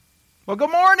Well, good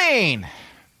morning.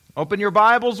 Open your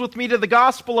Bibles with me to the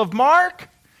Gospel of Mark.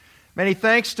 Many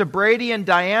thanks to Brady and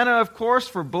Diana, of course,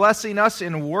 for blessing us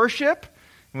in worship.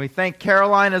 And we thank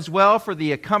Caroline as well for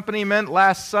the accompaniment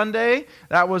last Sunday.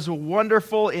 That was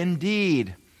wonderful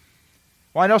indeed.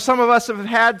 Well, I know some of us have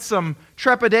had some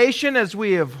trepidation as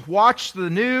we have watched the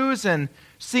news and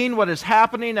seen what is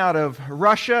happening out of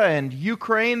Russia and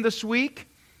Ukraine this week.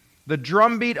 The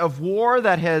drumbeat of war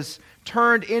that has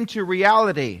turned into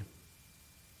reality.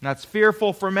 That's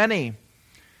fearful for many.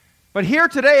 But here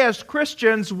today as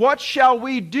Christians, what shall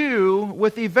we do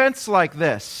with events like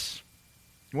this?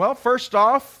 Well, first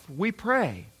off, we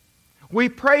pray. We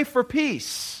pray for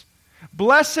peace.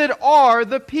 Blessed are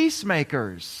the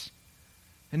peacemakers.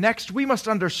 And next, we must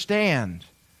understand.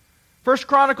 1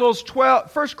 Chronicles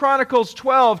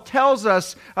 12 tells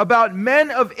us about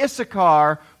men of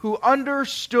Issachar who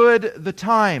understood the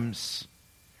times.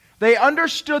 They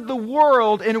understood the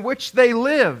world in which they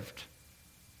lived.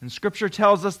 And Scripture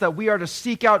tells us that we are to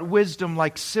seek out wisdom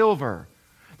like silver,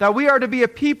 that we are to be a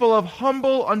people of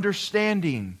humble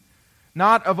understanding,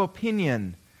 not of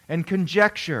opinion and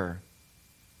conjecture.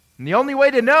 And the only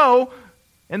way to know,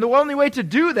 and the only way to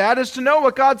do that is to know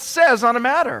what God says on a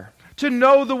matter, to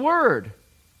know the Word.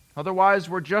 Otherwise,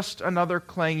 we're just another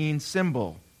clanging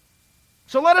cymbal.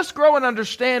 So let us grow in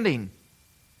understanding.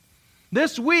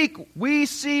 This week, we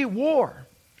see war,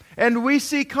 and we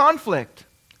see conflict.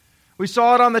 We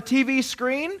saw it on the TV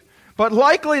screen, but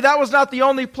likely that was not the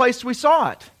only place we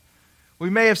saw it. We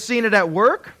may have seen it at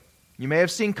work. You may have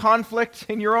seen conflict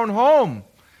in your own home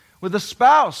with a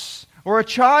spouse or a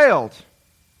child.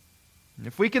 And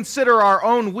if we consider our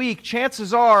own week,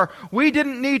 chances are we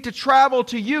didn't need to travel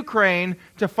to Ukraine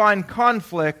to find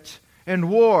conflict and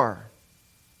war.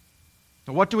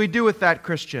 Now, what do we do with that,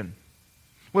 Christian?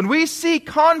 When we see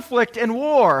conflict and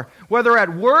war, whether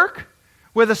at work,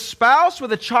 with a spouse,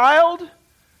 with a child,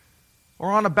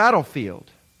 or on a battlefield,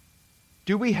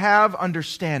 do we have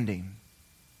understanding?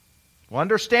 Well,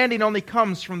 understanding only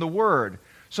comes from the Word.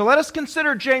 So let us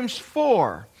consider James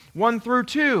 4, 1 through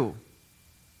 2.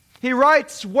 He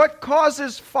writes, "What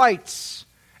causes fights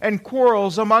and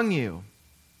quarrels among you?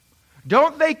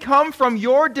 Don't they come from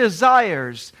your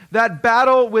desires that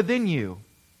battle within you?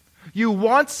 You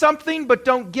want something but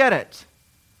don't get it.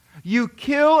 You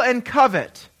kill and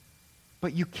covet,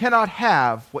 but you cannot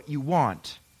have what you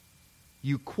want.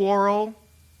 You quarrel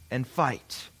and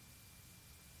fight."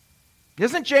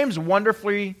 Isn't James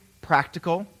wonderfully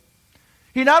practical?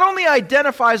 He not only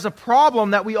identifies a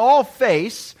problem that we all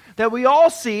face, that we all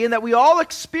see, and that we all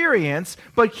experience,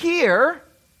 but here,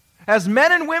 as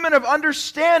men and women of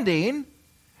understanding,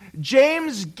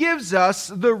 James gives us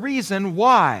the reason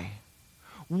why.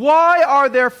 Why are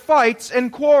there fights and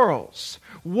quarrels?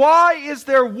 Why is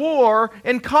there war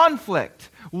and conflict?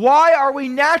 Why are we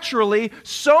naturally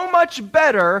so much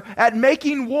better at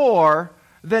making war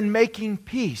than making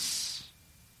peace?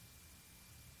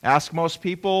 Ask most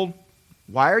people,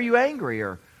 why are you angry?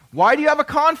 Or why do you have a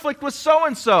conflict with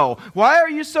so-and-so? Why are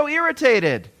you so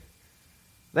irritated?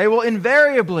 They will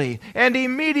invariably and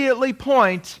immediately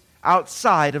point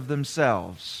outside of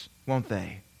themselves, won't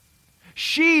they?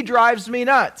 She drives me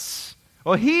nuts.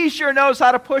 Well, he sure knows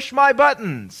how to push my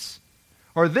buttons.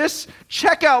 Or this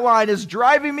checkout line is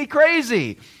driving me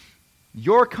crazy.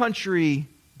 Your country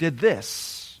did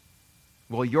this.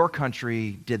 Well, your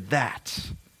country did that.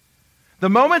 The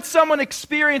moment someone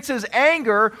experiences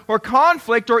anger or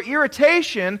conflict or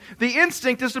irritation, the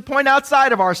instinct is to point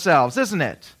outside of ourselves, isn't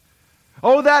it?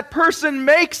 Oh, that person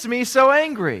makes me so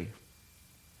angry.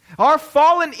 Our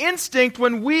fallen instinct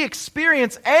when we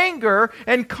experience anger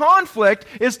and conflict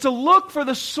is to look for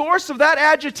the source of that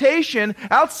agitation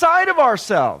outside of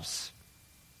ourselves.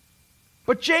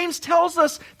 But James tells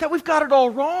us that we've got it all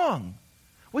wrong.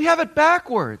 We have it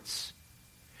backwards.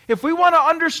 If we want to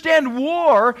understand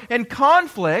war and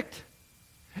conflict,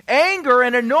 anger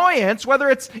and annoyance, whether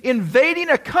it's invading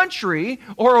a country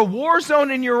or a war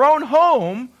zone in your own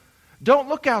home, don't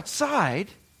look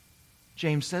outside.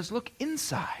 James says, look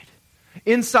inside.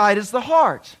 Inside is the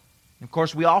heart. Of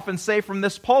course, we often say from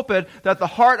this pulpit that the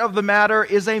heart of the matter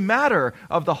is a matter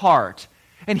of the heart.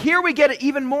 And here we get it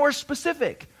even more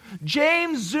specific.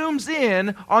 James zooms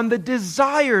in on the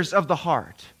desires of the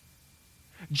heart.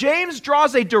 James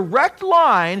draws a direct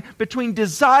line between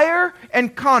desire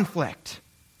and conflict.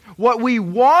 What we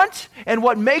want and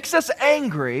what makes us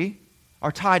angry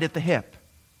are tied at the hip.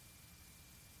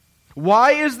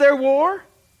 Why is there war?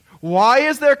 Why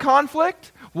is there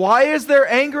conflict? Why is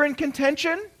there anger and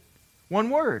contention? One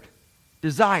word,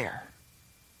 desire.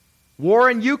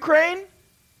 War in Ukraine?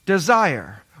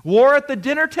 Desire. War at the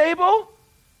dinner table?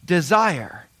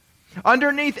 Desire.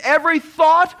 Underneath every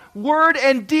thought, word,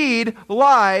 and deed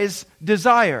lies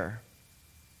desire.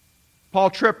 Paul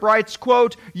Tripp writes,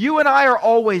 quote, "You and I are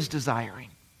always desiring.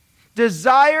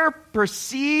 Desire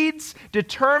precedes,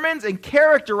 determines, and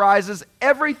characterizes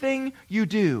everything you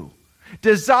do.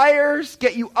 Desires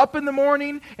get you up in the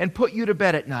morning and put you to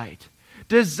bed at night.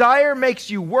 Desire makes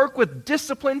you work with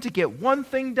discipline to get one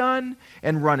thing done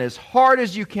and run as hard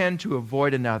as you can to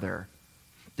avoid another.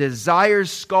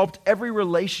 Desires sculpt every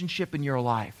relationship in your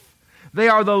life. They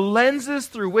are the lenses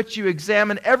through which you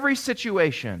examine every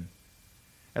situation.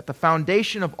 At the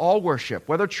foundation of all worship,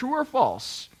 whether true or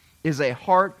false, is a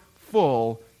heart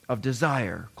full of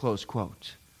desire," close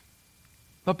quote.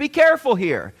 But be careful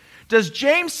here. Does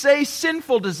James say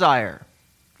sinful desire?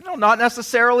 No, not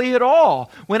necessarily at all.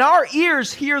 When our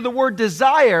ears hear the word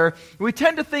desire, we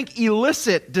tend to think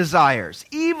illicit desires,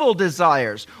 evil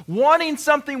desires, wanting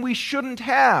something we shouldn't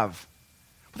have.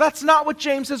 But that's not what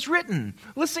James has written.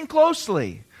 Listen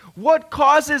closely. What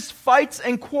causes fights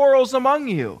and quarrels among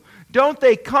you? Don't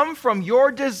they come from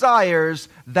your desires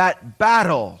that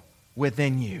battle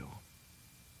within you?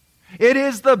 It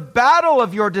is the battle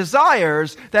of your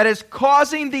desires that is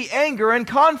causing the anger and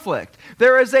conflict.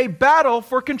 There is a battle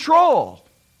for control.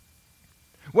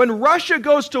 When Russia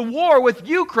goes to war with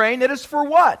Ukraine, it is for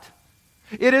what?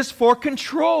 It is for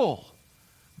control.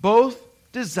 Both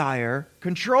desire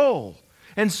control.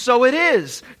 And so it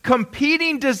is.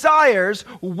 Competing desires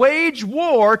wage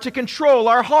war to control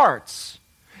our hearts.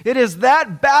 It is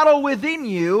that battle within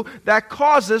you that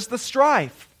causes the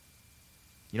strife.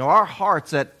 You know, our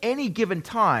hearts at any given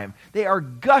time, they are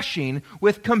gushing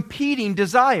with competing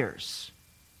desires.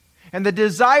 And the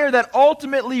desire that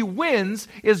ultimately wins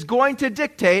is going to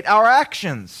dictate our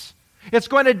actions. It's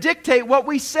going to dictate what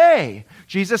we say.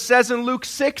 Jesus says in Luke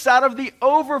 6, out of the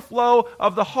overflow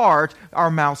of the heart, our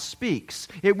mouth speaks.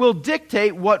 It will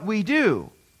dictate what we do.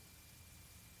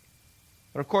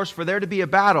 But of course, for there to be a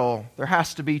battle, there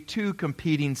has to be two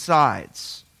competing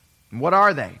sides. And what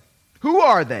are they? Who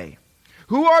are they?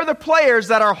 Who are the players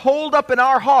that are holed up in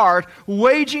our heart,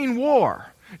 waging war,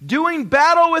 doing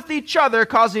battle with each other,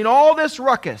 causing all this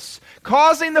ruckus,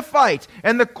 causing the fight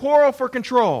and the quarrel for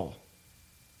control?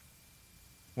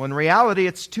 Well, in reality,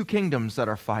 it's two kingdoms that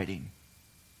are fighting.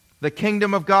 The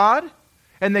kingdom of God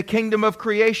and the kingdom of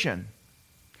creation.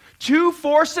 Two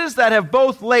forces that have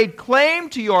both laid claim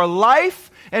to your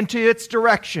life and to its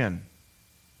direction.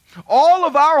 All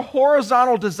of our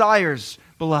horizontal desires,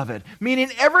 beloved,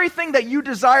 meaning everything that you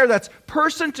desire that's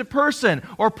person to person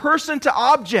or person to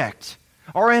object,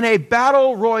 are in a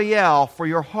battle royale for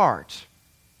your heart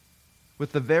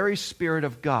with the very Spirit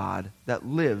of God that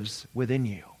lives within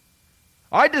you.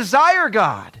 I desire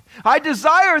God. I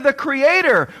desire the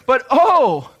Creator. But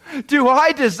oh, do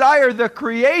I desire the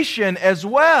creation as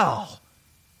well?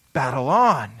 Battle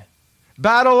on.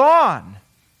 Battle on.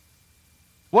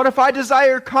 What if I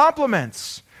desire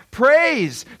compliments,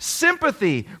 praise,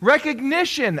 sympathy,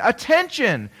 recognition,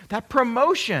 attention, that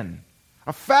promotion,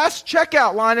 a fast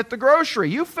checkout line at the grocery?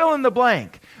 You fill in the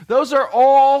blank. Those are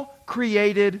all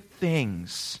created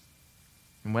things.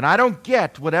 And when I don't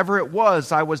get whatever it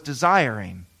was I was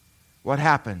desiring, what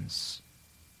happens?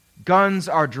 Guns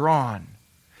are drawn.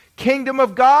 Kingdom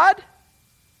of God,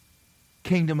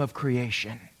 kingdom of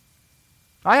creation.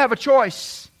 I have a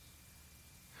choice.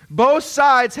 Both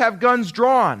sides have guns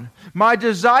drawn. My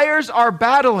desires are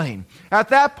battling. At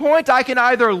that point, I can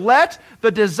either let the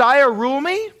desire rule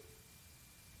me,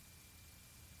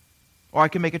 or I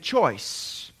can make a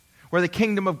choice where the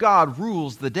kingdom of God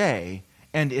rules the day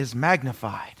and is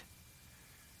magnified.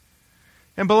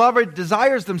 And beloved,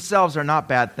 desires themselves are not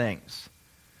bad things.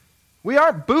 We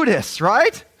aren't Buddhists,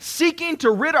 right? Seeking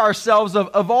to rid ourselves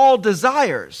of all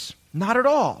desires. Not at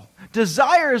all.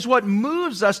 Desire is what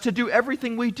moves us to do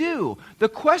everything we do. The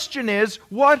question is,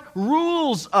 what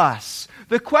rules us?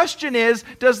 The question is,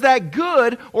 does that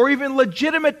good or even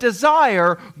legitimate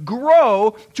desire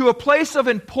grow to a place of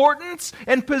importance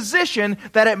and position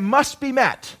that it must be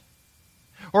met?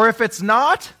 Or if it's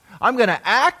not, I'm going to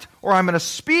act, or I'm going to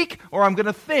speak, or I'm going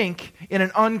to think in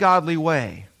an ungodly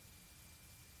way.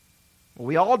 Well,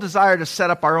 we all desire to set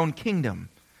up our own kingdom,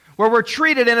 where we're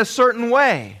treated in a certain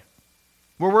way,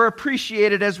 where we're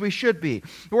appreciated as we should be,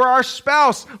 where our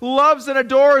spouse loves and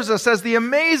adores us as the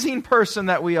amazing person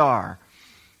that we are,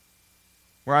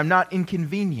 where I'm not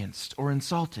inconvenienced or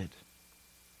insulted.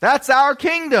 That's our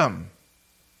kingdom.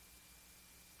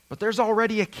 But there's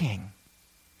already a king.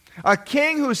 A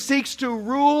king who seeks to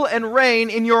rule and reign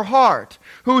in your heart,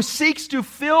 who seeks to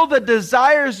fill the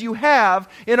desires you have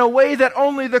in a way that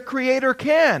only the Creator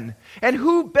can. And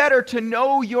who better to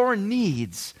know your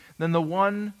needs than the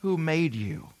one who made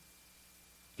you?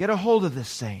 Get a hold of this,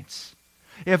 saints.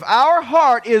 If our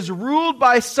heart is ruled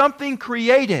by something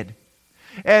created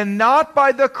and not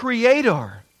by the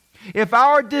Creator, if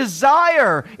our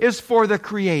desire is for the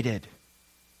created,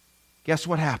 guess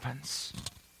what happens?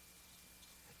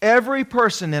 Every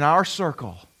person in our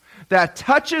circle that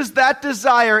touches that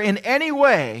desire in any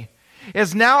way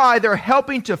is now either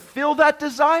helping to fill that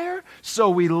desire, so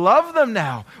we love them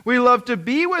now, we love to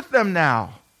be with them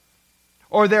now,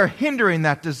 or they're hindering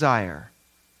that desire,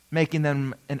 making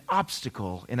them an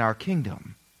obstacle in our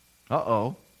kingdom.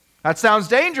 Uh-oh, that sounds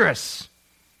dangerous.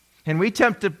 And we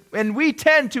tend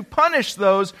to punish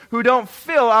those who don't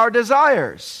fill our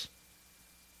desires.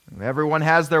 Everyone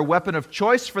has their weapon of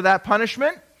choice for that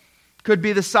punishment. Could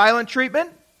be the silent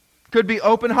treatment, could be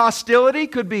open hostility,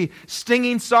 could be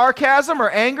stinging sarcasm or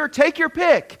anger. Take your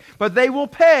pick, but they will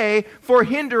pay for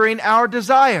hindering our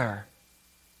desire.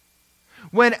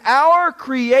 When our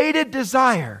created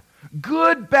desire,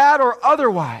 good, bad, or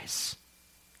otherwise,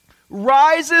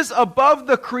 rises above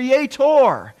the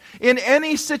Creator in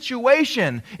any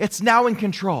situation, it's now in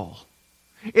control.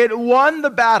 It won the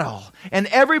battle, and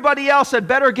everybody else had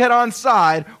better get on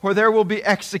side, or there will be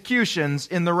executions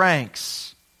in the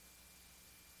ranks.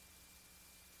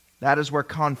 That is where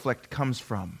conflict comes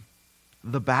from,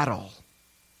 the battle.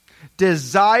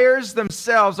 Desires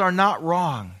themselves are not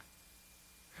wrong,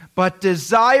 but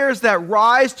desires that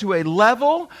rise to a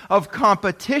level of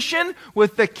competition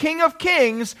with the King of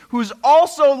Kings, who's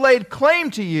also laid claim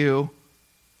to you,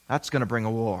 that's going to bring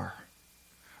a war.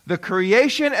 The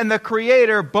creation and the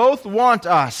Creator both want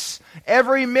us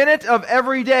every minute of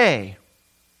every day.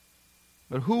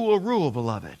 But who will rule,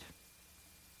 beloved?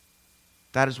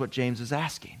 That is what James is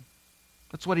asking.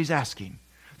 That's what he's asking.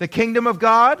 The kingdom of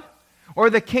God or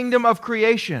the kingdom of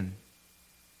creation?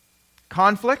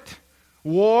 Conflict,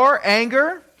 war,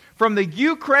 anger, from the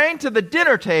Ukraine to the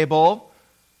dinner table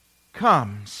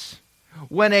comes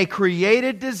when a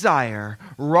created desire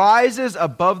rises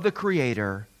above the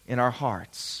Creator in our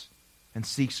hearts and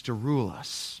seeks to rule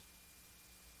us.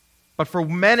 But for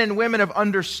men and women of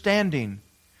understanding,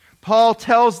 Paul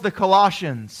tells the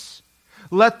Colossians,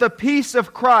 let the peace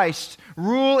of Christ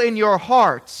rule in your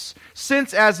hearts,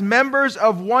 since as members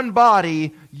of one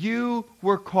body you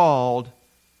were called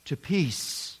to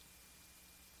peace.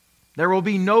 There will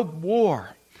be no war,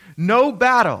 no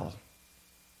battle,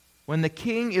 when the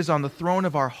King is on the throne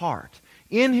of our heart,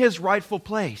 in His rightful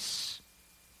place.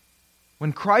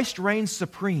 When Christ reigns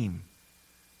supreme,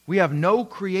 we have no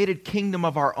created kingdom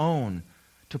of our own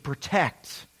to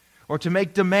protect or to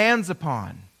make demands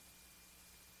upon.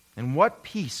 And what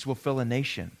peace will fill a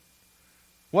nation?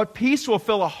 What peace will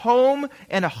fill a home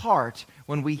and a heart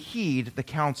when we heed the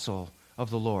counsel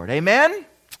of the Lord? Amen?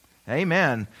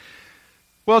 Amen.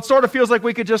 Well, it sort of feels like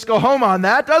we could just go home on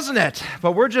that, doesn't it?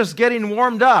 But we're just getting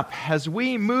warmed up as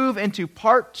we move into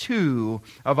part 2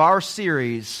 of our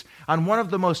series on one of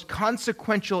the most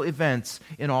consequential events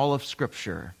in all of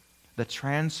Scripture, the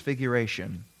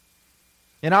Transfiguration.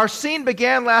 And our scene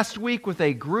began last week with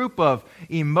a group of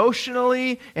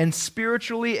emotionally and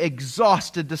spiritually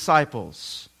exhausted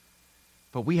disciples.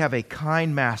 But we have a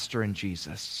kind master in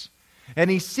Jesus,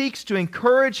 and He seeks to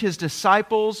encourage His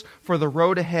disciples for the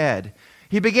road ahead.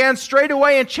 He began straight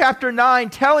away in chapter 9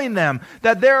 telling them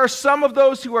that there are some of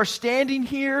those who are standing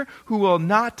here who will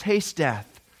not taste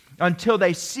death until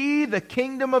they see the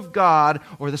kingdom of God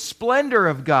or the splendor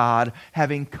of God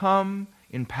having come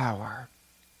in power.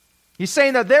 He's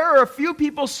saying that there are a few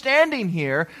people standing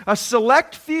here, a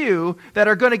select few, that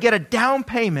are going to get a down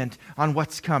payment on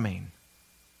what's coming.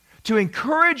 To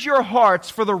encourage your hearts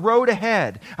for the road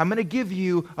ahead, I'm going to give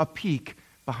you a peek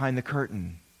behind the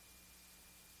curtain.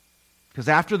 Because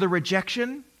after the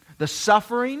rejection, the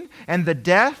suffering, and the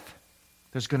death,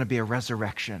 there's going to be a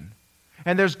resurrection.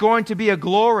 And there's going to be a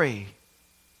glory.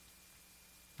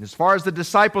 As far as the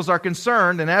disciples are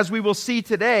concerned, and as we will see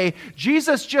today,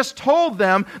 Jesus just told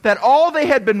them that all they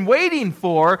had been waiting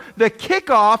for, the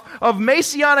kickoff of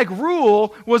Messianic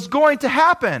rule, was going to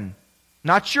happen.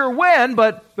 Not sure when,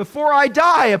 but before I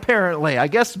die, apparently. I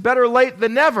guess better late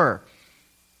than never.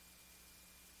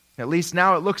 At least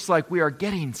now it looks like we are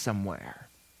getting somewhere.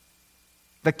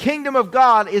 The kingdom of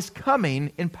God is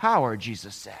coming in power,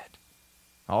 Jesus said.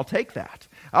 I'll take that.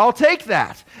 I'll take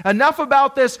that. Enough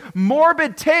about this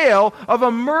morbid tale of a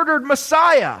murdered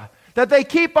Messiah that they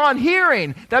keep on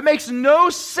hearing that makes no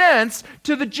sense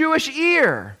to the Jewish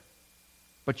ear.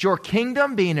 But your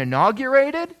kingdom being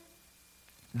inaugurated,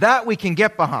 that we can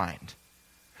get behind.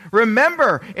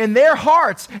 Remember, in their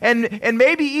hearts, and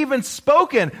maybe even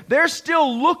spoken, they're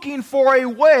still looking for a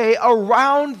way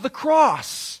around the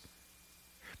cross.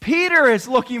 Peter is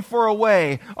looking for a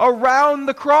way around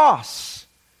the cross.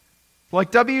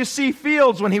 Like W.C.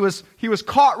 Fields when he was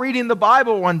caught reading the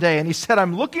Bible one day and he said,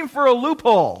 "I'm looking for a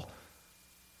loophole."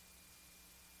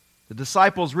 The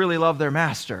disciples really love their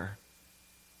master,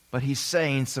 but he's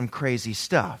saying some crazy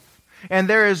stuff. And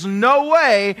there is no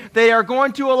way they are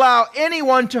going to allow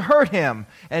anyone to hurt him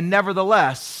and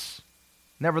nevertheless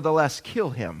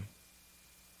kill him.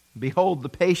 Behold the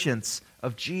patience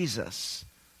of Jesus.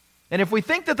 And if we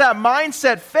think that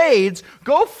mindset fades,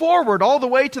 go forward all the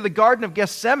way to the Garden of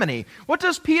Gethsemane. What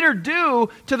does Peter do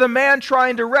to the man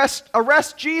trying to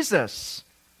arrest Jesus?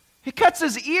 He cuts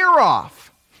his ear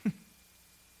off.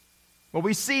 Well,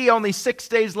 we see only 6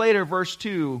 days later, verse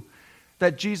 2,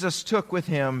 that Jesus took with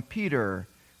him Peter,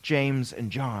 James, and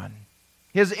John.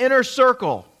 His inner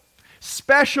circle,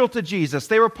 special to Jesus.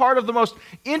 They were part of the most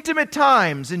intimate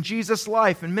times in Jesus'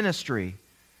 life and ministry.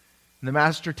 And the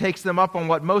Master takes them up on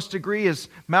what most agree is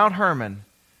Mount Hermon,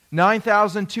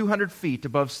 9,200 feet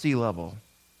above sea level.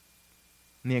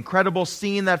 And the incredible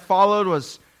scene that followed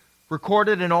was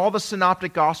recorded in all the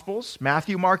synoptic Gospels,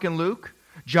 Matthew, Mark, and Luke.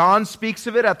 John speaks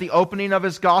of it at the opening of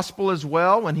his Gospel as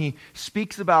well, when he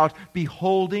speaks about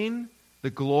beholding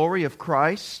the glory of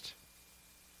Christ.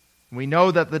 We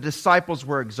know that the disciples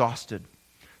were exhausted.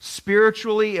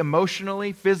 Spiritually,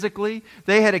 emotionally, physically,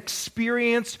 they had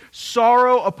experienced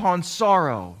sorrow upon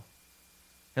sorrow.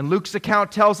 And Luke's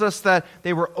account tells us that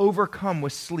they were overcome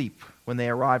with sleep when they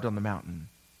arrived on the mountain.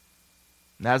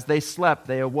 And as they slept,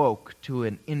 they awoke to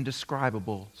an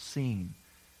indescribable scene.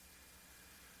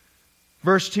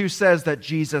 Verse 2 says that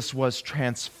Jesus was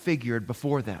transfigured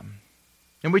before them.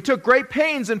 And we took great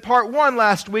pains in part 1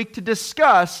 last week to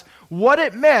discuss what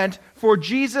it meant for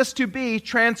Jesus to be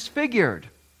transfigured.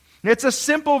 It's a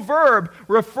simple verb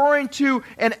referring to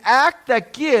an act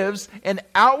that gives an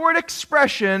outward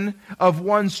expression of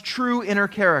one's true inner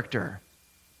character.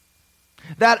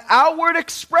 That outward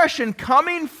expression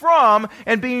coming from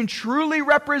and being truly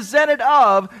represented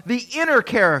of the inner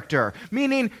character,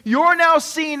 meaning you're now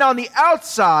seeing on the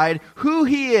outside who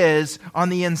he is on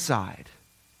the inside.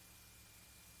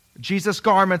 Jesus'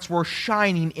 garments were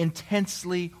shining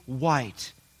intensely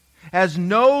white, as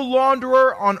no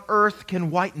launderer on earth can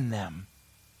whiten them.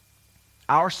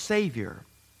 Our Savior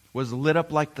was lit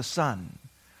up like the sun,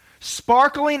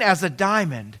 sparkling as a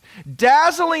diamond,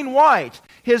 dazzling white,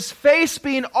 his face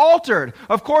being altered.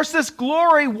 Of course, this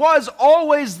glory was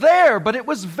always there, but it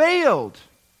was veiled.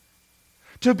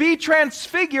 To be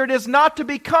transfigured is not to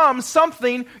become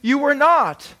something you were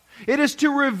not. It is to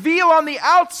reveal on the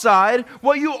outside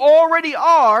what you already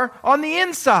are on the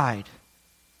inside.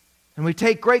 And we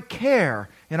take great care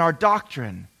in our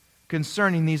doctrine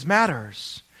concerning these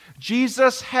matters.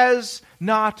 Jesus has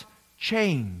not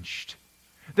changed.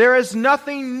 There is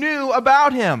nothing new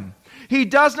about him. He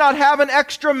does not have an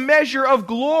extra measure of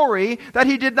glory that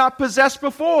he did not possess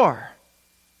before.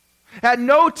 At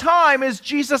no time is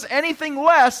Jesus anything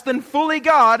less than fully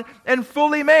God and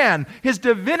fully man. His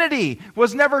divinity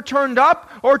was never turned up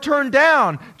or turned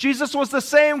down. Jesus was the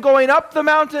same going up the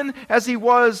mountain as he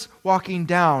was walking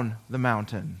down the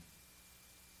mountain.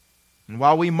 And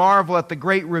while we marvel at the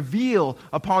great reveal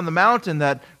upon the mountain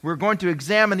that we're going to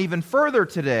examine even further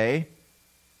today,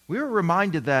 we were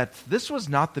reminded that this was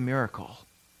not the miracle.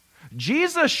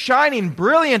 Jesus shining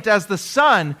brilliant as the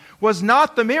sun was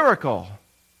not the miracle.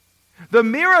 The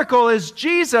miracle is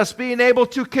Jesus being able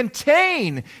to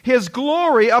contain his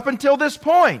glory up until this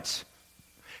point.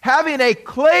 Having a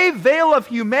clay veil of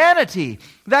humanity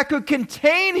that could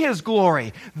contain his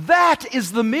glory. That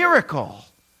is the miracle.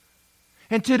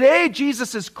 And today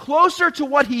Jesus is closer to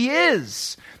what he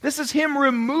is. This is him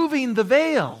removing the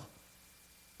veil.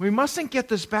 We mustn't get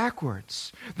this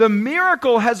backwards. The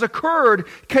miracle has occurred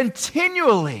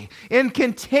continually in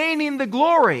containing the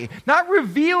glory, not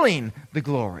revealing the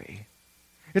glory.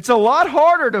 It's a lot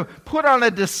harder to put on a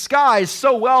disguise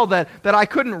so well that I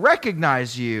couldn't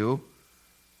recognize you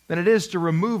than it is to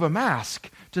remove a mask,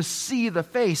 to see the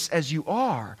face as you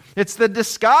are. It's the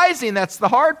disguising that's the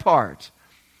hard part.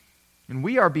 And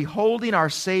we are beholding our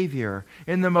Savior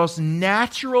in the most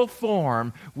natural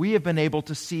form we have been able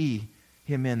to see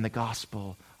him in the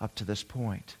gospel up to this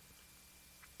point.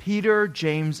 Peter,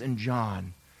 James, and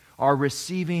John are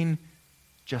receiving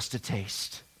just a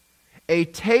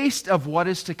taste of what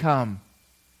is to come.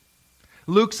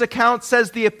 Luke's account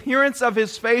says the appearance of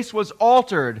his face was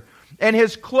altered and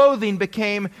his clothing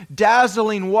became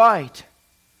dazzling white.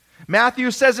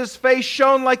 Matthew says his face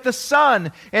shone like the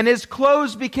sun and his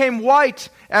clothes became white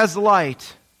as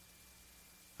light.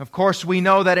 Of course, we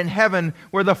know that in heaven,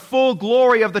 where the full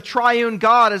glory of the triune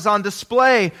God is on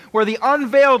display, where the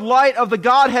unveiled light of the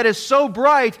Godhead is so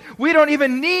bright, we don't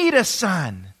even need a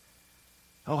sun.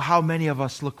 Oh, how many of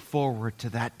us look forward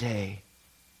to that day.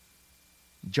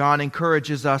 John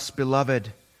encourages us,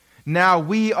 beloved, now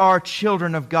we are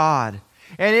children of God,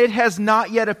 and it has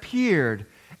not yet appeared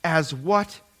as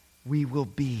what we will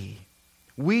be.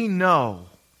 We know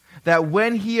that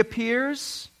when He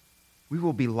appears, we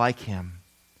will be like Him,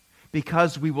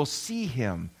 because we will see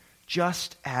Him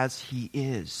just as He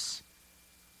is.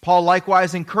 Paul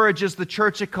likewise encourages the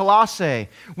church at Colossae,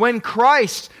 when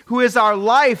Christ, who is our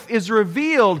life, is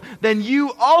revealed, then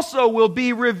you also will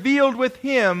be revealed with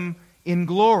Him in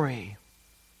glory.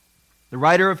 The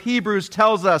writer of Hebrews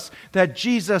tells us that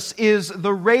Jesus is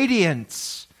the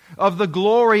radiance of the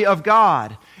glory of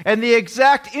God and the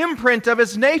exact imprint of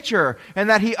His nature, and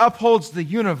that He upholds the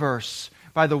universe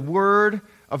by the word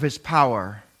of His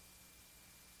power.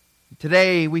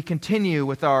 Today we continue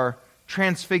with our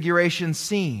transfiguration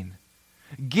scene.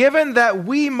 Given that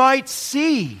we might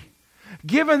see,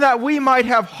 given that we might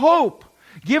have hope,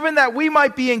 given that we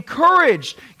might be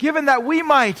encouraged, given that we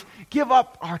might give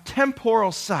up our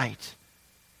temporal sight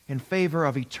in favor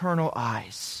of eternal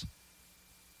eyes.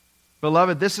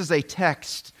 Beloved, this is a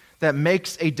text that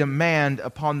makes a demand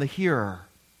upon the hearer.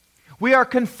 We are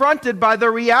confronted by the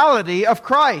reality of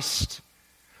Christ,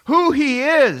 who He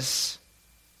is.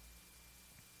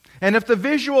 And if the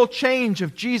visual change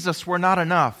of Jesus were not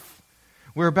enough,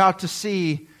 we're about to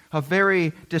see a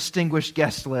very distinguished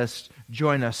guest list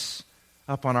join us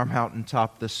up on our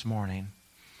mountaintop this morning.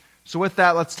 So with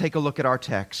that, let's take a look at our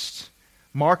text.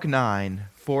 Mark 9,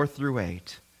 4 through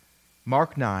 8.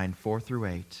 Mark 9, 4 through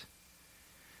 8.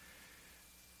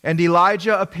 And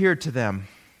Elijah appeared to them,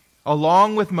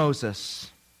 along with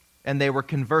Moses, and they were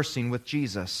conversing with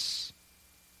Jesus.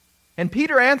 And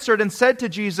Peter answered and said to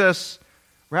Jesus,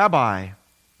 Rabbi,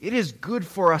 it is good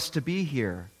for us to be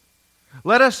here.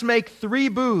 Let us make 3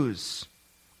 booths,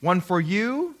 one for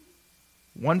you,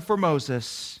 one for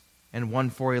Moses, and one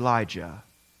for Elijah.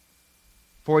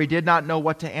 For he did not know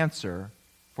what to answer,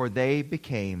 for they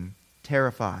became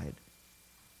terrified.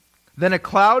 Then a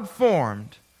cloud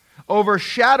formed,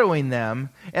 overshadowing them,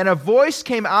 and a voice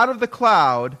came out of the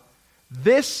cloud,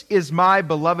 This is my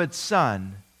beloved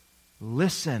Son.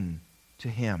 Listen to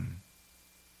Him.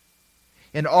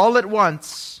 And all at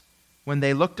once, when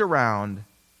they looked around,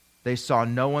 they saw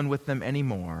no one with them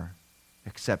anymore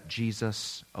except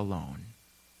Jesus alone.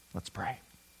 Let's pray.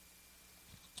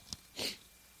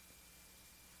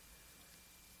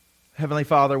 Heavenly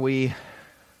Father, we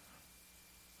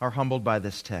are humbled by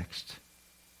this text.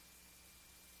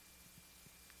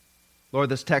 Lord,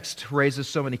 this text raises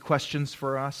so many questions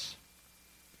for us.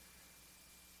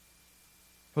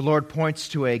 But Lord, points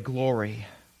to a glory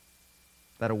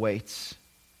that awaits.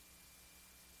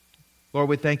 Lord,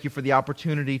 we thank You for the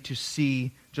opportunity to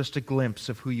see just a glimpse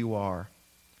of who You are.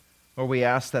 Lord, we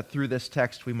ask that through this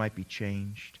text we might be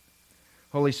changed.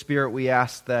 Holy Spirit, we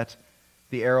ask that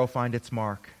the arrow find its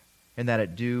mark and that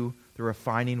it do the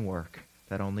refining work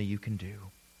that only You can do.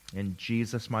 In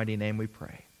Jesus' mighty name we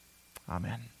pray.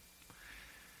 Amen.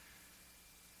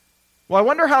 Well, I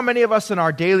wonder how many of us in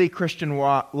our daily Christian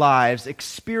lives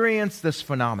experience this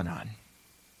phenomenon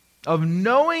of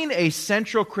knowing a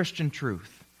central Christian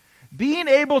truth, being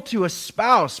able to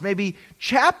espouse maybe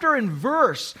chapter and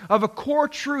verse of a core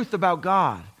truth about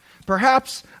God,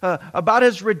 perhaps about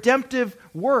His redemptive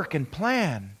work and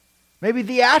plan, maybe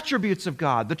the attributes of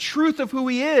God, the truth of who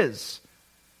He is.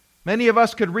 Many of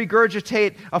us could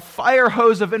regurgitate a fire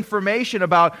hose of information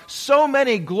about so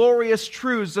many glorious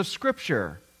truths of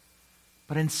Scripture.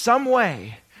 But in some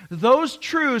way, those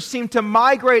truths seem to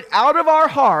migrate out of our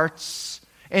hearts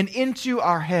and into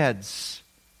our heads.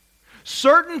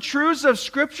 Certain truths of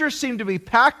Scripture seem to be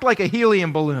packed like a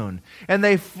helium balloon, and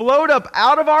they float up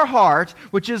out of our heart,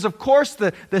 which is, of course,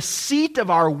 the seat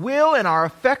of our will and our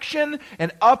affection,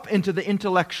 and up into the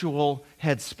intellectual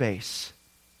headspace.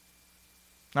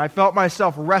 I felt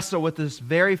myself wrestle with this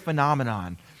very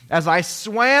phenomenon as I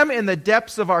swam in the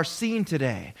depths of our scene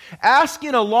today,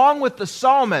 asking along with the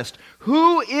psalmist,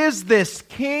 who is this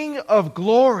King of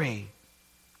glory?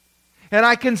 And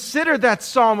I considered that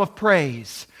psalm of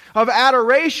praise, of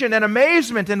adoration and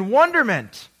amazement and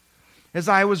wonderment, as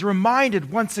I was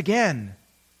reminded once again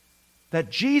that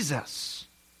Jesus,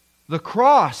 the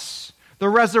cross, the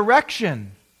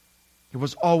resurrection, it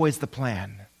was always the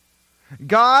plan.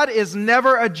 God is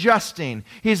never adjusting.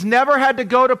 He's never had to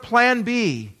go to plan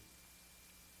B.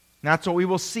 That's what we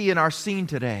will see in our scene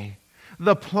today.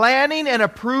 The planning and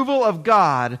approval of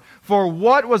God for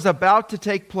what was about to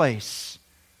take place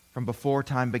from before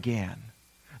time began.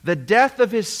 The death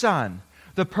of his Son,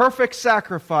 the perfect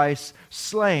sacrifice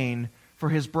slain for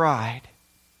his bride.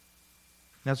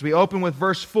 As we open with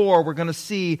verse 4, we're going to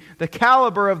see the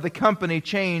caliber of the company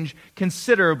change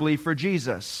considerably for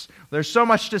Jesus. There's so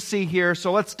much to see here,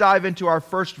 so let's dive into our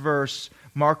first verse,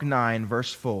 Mark 9,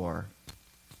 verse 4.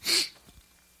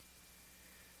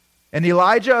 And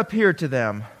Elijah appeared to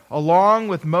them, along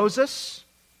with Moses,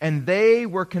 and they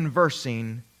were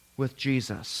conversing with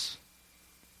Jesus.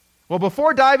 Well,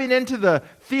 before diving into the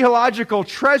theological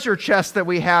treasure chest that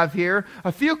we have here,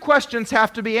 a few questions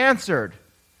have to be answered.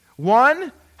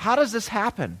 One, how does this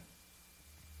happen?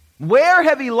 Where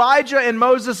have Elijah and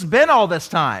Moses been all this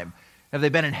time? Have they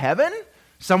been in heaven?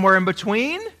 Somewhere in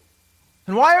between?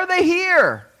 And why are they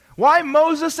here? Why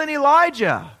Moses and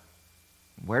Elijah?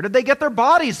 Where did they get their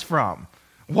bodies from?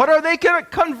 What are they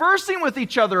conversing with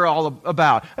each other all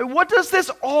about? What does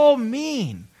this all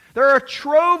mean? There are a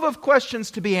trove of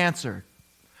questions to be answered.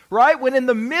 Right? When in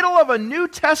the middle of a New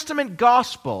Testament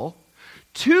gospel,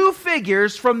 two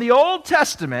figures from the Old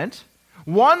Testament,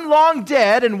 one long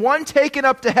dead and one taken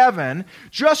up to heaven,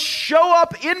 just show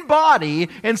up in body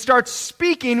and start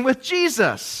speaking with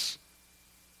Jesus.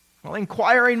 Well,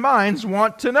 inquiring minds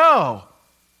want to know.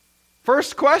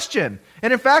 First question.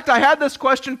 And in fact, I had this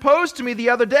question posed to me the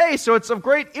other day, so it's of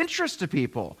great interest to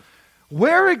people.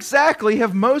 Where exactly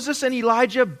have Moses and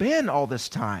Elijah been all this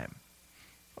time?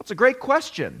 Well, it's a great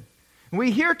question.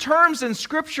 We hear terms in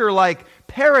Scripture like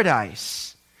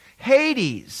paradise,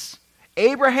 Hades,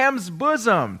 Abraham's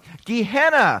bosom,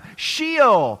 Gehenna,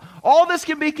 Sheol. All this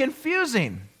can be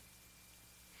confusing.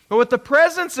 But with the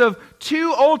presence of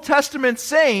two Old Testament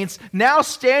saints now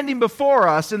standing before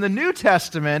us in the New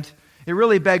Testament, it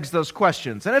really begs those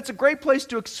questions. And it's a great place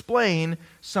to explain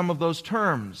some of those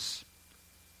terms.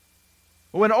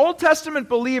 When Old Testament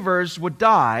believers would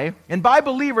die, and by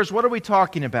believers, what are we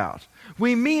talking about?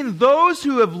 We mean those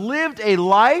who have lived a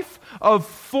life of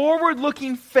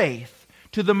forward-looking faith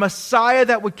to the Messiah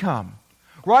that would come.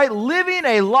 Right? Living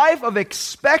a life of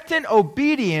expectant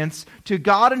obedience to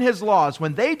God and His laws.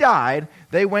 When they died,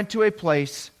 they went to a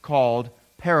place called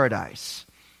paradise.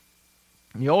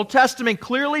 The Old Testament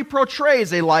clearly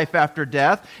portrays a life after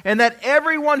death, and that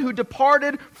everyone who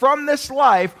departed from this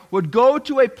life would go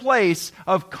to a place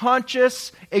of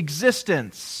conscious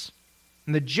existence.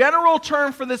 And the general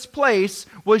term for this place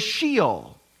was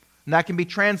Sheol. And that can be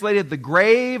translated the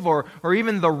grave or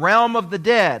even the realm of the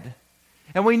dead.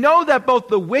 And we know that both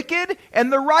the wicked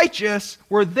and the righteous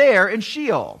were there in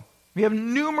Sheol. We have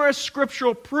numerous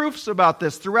scriptural proofs about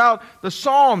this throughout the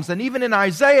Psalms and even in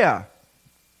Isaiah.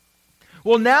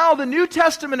 Well, now the New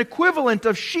Testament equivalent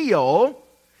of Sheol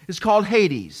is called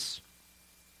Hades.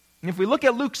 And if we look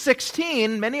at Luke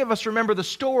 16, many of us remember the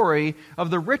story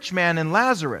of the rich man and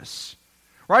Lazarus.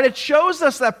 Right? It shows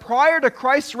us that prior to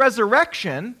Christ's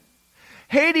resurrection,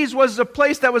 Hades was a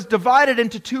place that was divided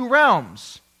into two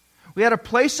realms. We had a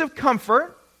place of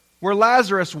comfort where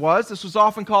Lazarus was. This was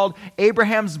often called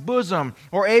Abraham's bosom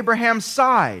or Abraham's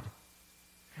side.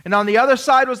 And on the other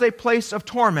side was a place of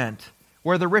torment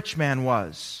where the rich man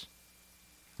was.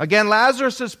 Again,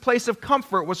 Lazarus' place of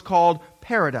comfort was called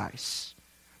paradise.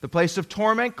 The place of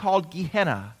torment called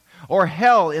Gehenna, or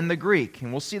hell in the Greek.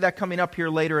 And we'll see that coming up here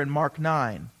later in Mark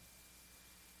 9.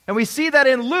 And we see that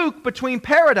in Luke, between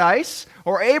paradise,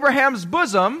 or Abraham's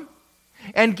bosom,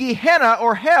 and Gehenna,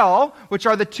 or hell, which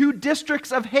are the two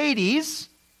districts of Hades,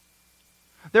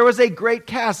 there was a great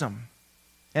chasm,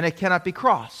 and it cannot be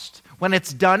crossed. When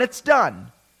it's done, it's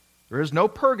done. There is no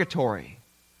purgatory.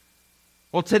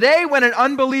 Well, today when an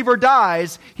unbeliever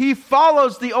dies, he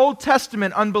follows the Old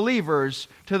Testament unbelievers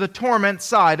to the torment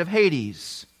side of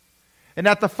Hades. And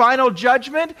at the final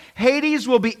judgment, Hades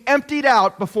will be emptied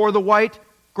out before the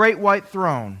great white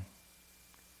throne,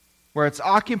 where its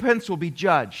occupants will be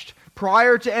judged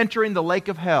prior to entering the lake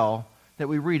of hell that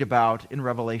we read about in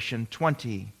Revelation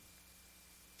 20.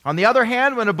 On the other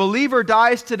hand, when a believer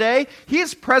dies today, he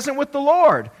is present with the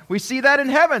Lord. We see that in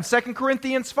heaven, 2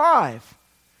 Corinthians 5.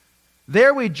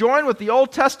 There we join with the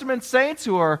Old Testament saints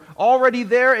who are already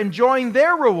there enjoying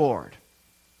their reward.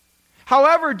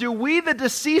 However, do we, the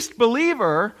deceased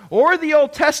believer, or the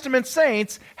Old Testament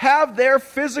saints, have their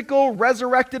physical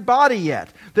resurrected body yet?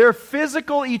 Their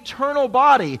physical eternal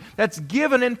body that's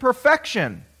given in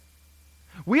perfection.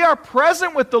 We are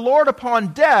present with the Lord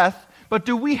upon death, but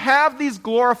do we have these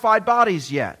glorified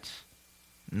bodies yet?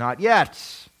 Not yet.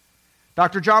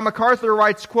 Dr. John MacArthur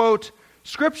writes, quote,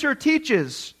 "Scripture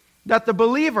teaches that the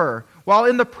believer, while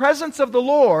in the presence of the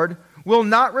Lord, will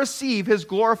not receive his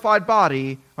glorified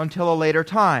body until a later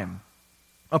time.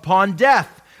 Upon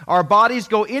death, Our bodies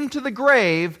go into the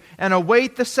grave and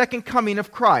await the second coming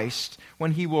of Christ,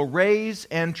 when he will raise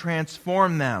and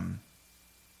transform them.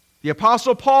 The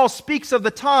Apostle Paul speaks of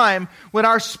the time when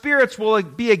our spirits will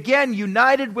be again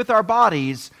united with our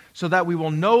bodies, so that we will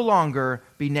no longer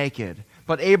be naked,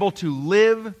 but able to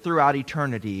live throughout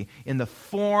eternity in the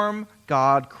form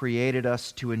God created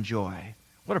us to enjoy.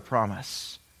 What a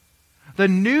promise. The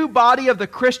new body of the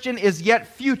Christian is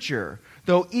yet future,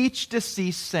 though each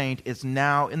deceased saint is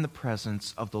now in the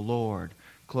presence of the Lord.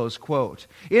 Close quote.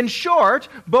 In short,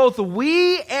 both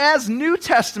we as New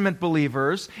Testament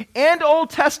believers and Old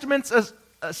Testament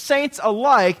saints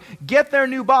alike get their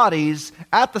new bodies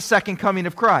at the second coming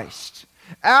of Christ,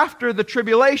 after the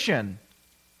tribulation.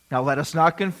 Now let us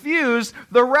not confuse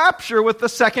the rapture with the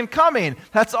second coming.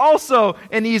 That's also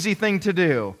an easy thing to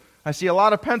do. I see a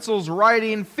lot of pencils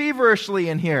writing feverishly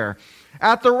in here.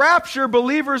 At the rapture,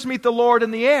 believers meet the Lord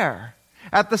in the air.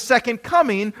 At the second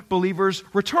coming, believers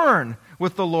return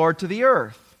with the Lord to the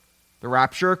earth. The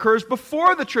rapture occurs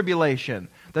before the tribulation.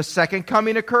 The second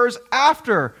coming occurs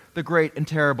after the great and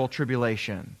terrible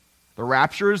tribulation. The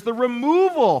rapture is the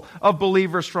removal of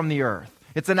believers from the earth.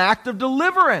 It's an act of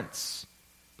deliverance.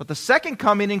 But the second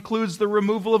coming includes the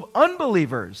removal of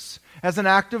unbelievers as an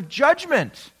act of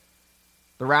judgment.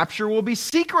 The rapture will be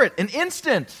secret and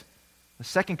instant. The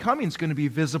second coming is going to be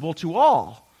visible to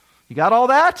all. You got all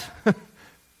that?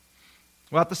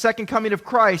 Well, at the second coming of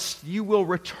Christ, you will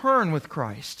return with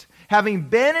Christ, having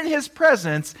been in his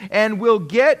presence, and will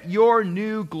get your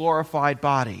new glorified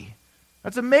body.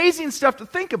 That's amazing stuff to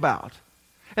think about.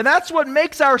 And that's what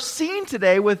makes our scene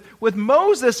today with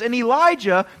Moses and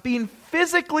Elijah being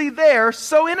physically there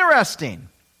so interesting.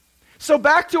 So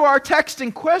back to our text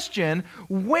in question,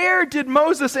 where did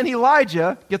Moses and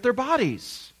Elijah get their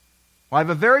bodies? Well, I have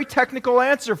a very technical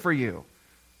answer for you.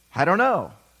 I don't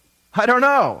know.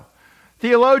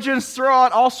 Theologians throw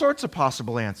out all sorts of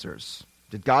possible answers.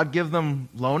 Did God give them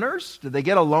loners? Did they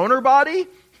get a loner body?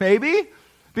 Maybe.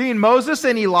 Being Moses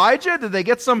and Elijah, did they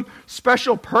get some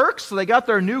special perks so they got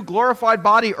their new glorified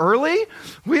body early?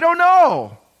 We don't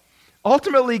know.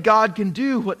 Ultimately, God can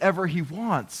do whatever he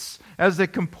wants as it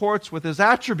comports with his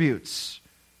attributes.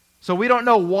 So we don't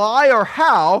know why or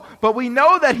how, but we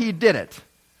know that he did it.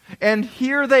 And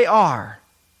here they are.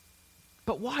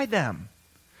 But why them?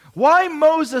 Why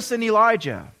Moses and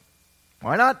Elijah?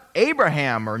 Why not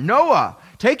Abraham or Noah?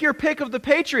 Take your pick of the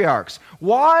patriarchs.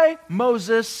 Why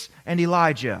Moses and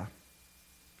Elijah?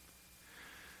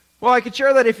 Well, I could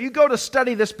share that if you go to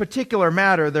study this particular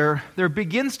matter, there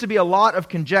begins to be a lot of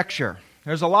conjecture.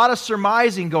 There's a lot of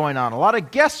surmising going on, a lot of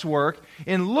guesswork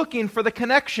in looking for the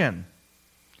connection.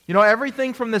 You know,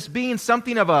 everything from this being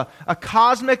something of a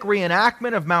cosmic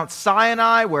reenactment of Mount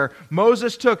Sinai, where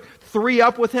Moses took 3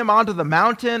 up with him onto the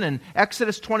mountain in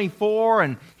Exodus 24,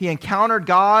 and he encountered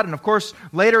God. And of course,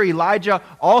 later Elijah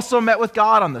also met with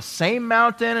God on the same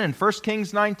mountain in 1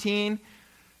 Kings 19.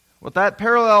 Well, that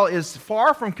parallel is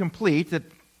far from complete.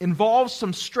 It involves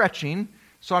some stretching,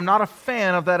 so I'm not a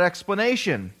fan of that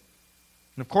explanation.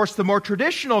 And of course, the more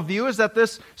traditional view is that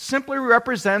this simply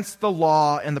represents the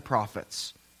law and the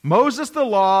prophets. Moses the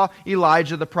law,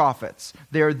 Elijah the prophets.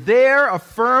 They're there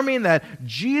affirming that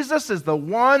Jesus is the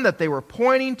one that they were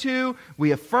pointing to. We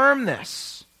affirm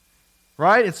this.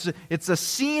 Right? It's a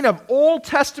scene of Old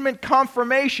Testament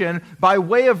confirmation by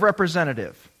way of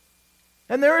representative.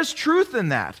 And there is truth in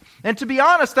that. And to be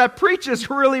honest, that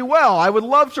preaches really well. I would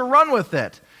love to run with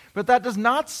it. But that does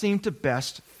not seem to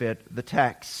best fit the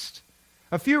text.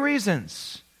 A few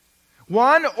reasons.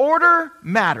 One, order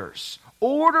matters.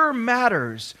 Order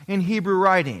matters in Hebrew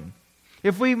writing.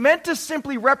 If we meant to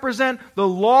simply represent the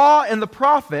law and the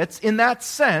prophets in that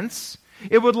sense,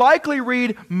 it would likely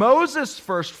read Moses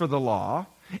first for the law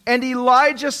and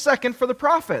Elijah second for the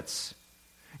prophets.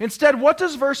 Instead, what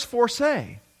does verse 4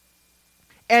 say?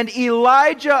 And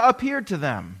Elijah appeared to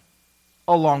them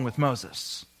along with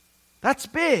Moses. That's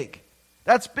big.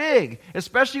 That's big,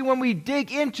 especially when we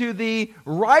dig into the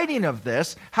writing of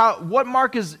this, what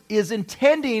Mark is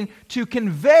intending to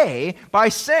convey by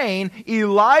saying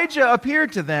Elijah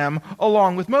appeared to them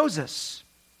along with Moses.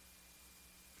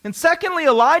 And secondly,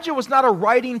 Elijah was not a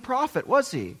writing prophet, was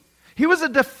he? He was a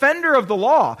defender of the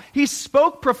law. He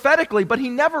spoke prophetically, but he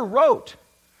never wrote.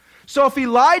 So if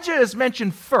Elijah is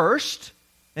mentioned first,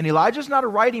 and Elijah's not a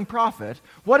writing prophet,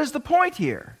 what is the point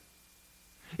here?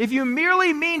 If you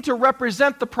merely mean to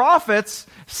represent the prophets,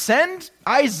 send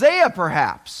Isaiah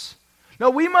perhaps. No,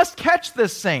 we must catch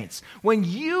this, saints. When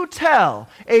you tell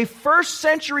a first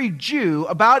century Jew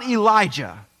about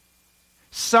Elijah,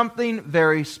 something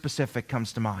very specific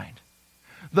comes to mind.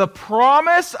 the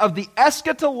promise of the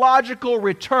eschatological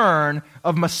return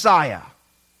of Messiah.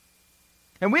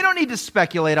 And we don't need to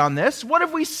speculate on this. What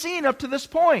have we seen up to this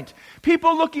point?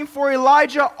 People looking for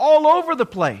Elijah all over the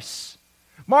place.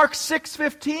 Mark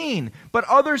 6:15, but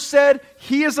others said,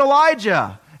 he is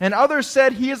Elijah. And others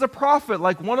said, he is a prophet,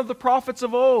 like one of the prophets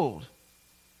of old.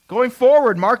 Going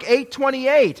forward, Mark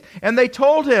 8:28, and they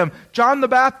told him, John the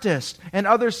Baptist. And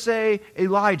others say,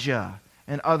 Elijah.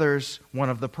 And others, one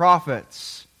of the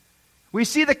prophets. We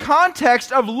see the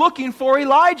context of looking for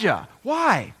Elijah.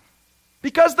 Why?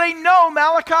 Because they know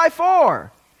Malachi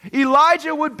 4.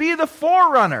 Elijah would be the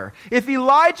forerunner. If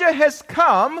Elijah has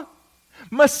come,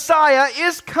 Messiah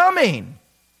is coming.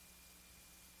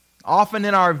 Often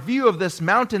in our view of this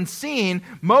mountain scene,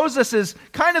 Moses is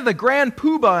kind of the grand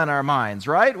poobah in our minds,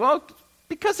 right? Well,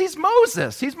 because he's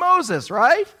Moses. He's Moses,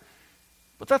 right?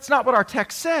 But that's not what our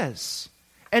text says.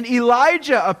 And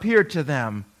Elijah appeared to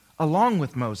them along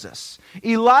with Moses.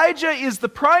 Elijah is the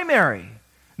primary,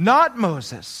 not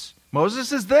Moses.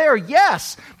 Moses is there,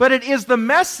 yes, but it is the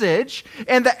message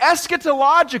and the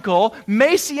eschatological,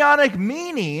 messianic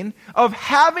meaning of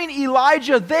having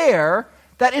Elijah there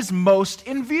that is most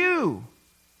in view.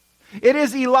 It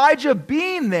is Elijah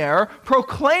being there,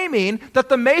 proclaiming that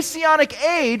the messianic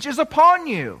age is upon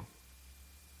you.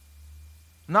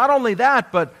 Not only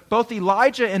that, but both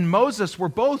Elijah and Moses were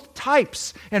both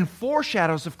types and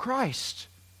foreshadows of Christ.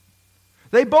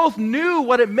 They both knew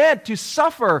what it meant to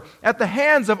suffer at the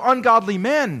hands of ungodly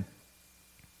men,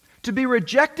 to be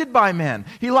rejected by men.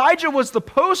 Elijah was the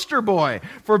poster boy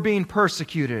for being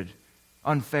persecuted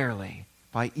unfairly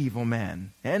by evil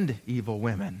men and evil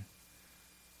women.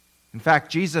 In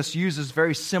fact, Jesus uses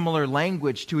very similar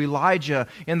language to Elijah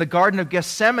in the Garden of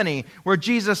Gethsemane, where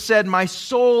Jesus said, my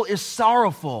soul is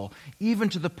sorrowful, even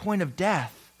to the point of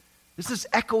death. This is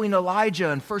echoing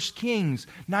Elijah in 1 Kings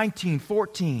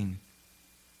 19:14.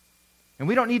 And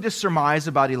we don't need to surmise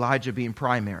about Elijah being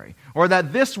primary, or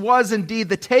that this was indeed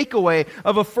the takeaway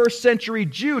of a first century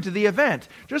Jew to the event.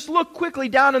 Just look quickly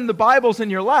down in the Bibles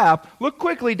in your lap. Look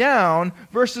quickly down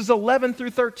verses 11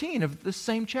 through 13 of this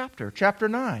same chapter, chapter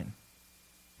 9.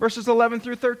 Verses 11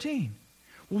 through 13.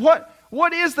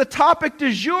 What is the topic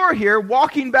du jour here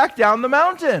walking back down the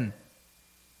mountain?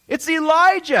 It's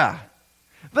Elijah.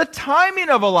 The timing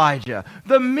of Elijah.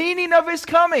 The meaning of his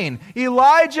coming.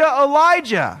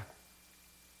 Elijah.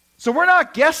 So we're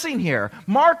not guessing here.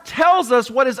 Mark tells us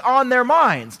what is on their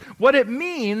minds, what it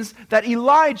means that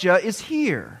Elijah is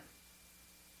here.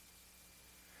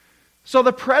 So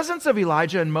the presence of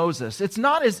Elijah and Moses, it's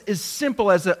not as simple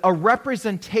as a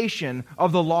representation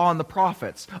of the law and the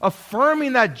prophets,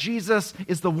 affirming that Jesus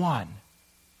is the one.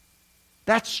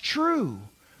 That's true,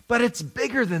 but it's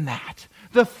bigger than that.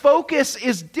 The focus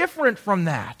is different from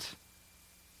that.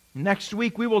 Next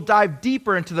week, we will dive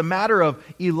deeper into the matter of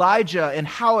Elijah and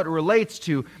how it relates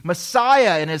to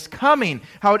Messiah and his coming,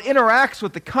 how it interacts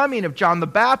with the coming of John the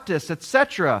Baptist,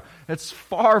 etc. It's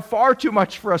far, far too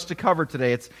much for us to cover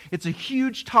today. It's a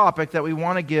huge topic that we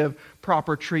want to give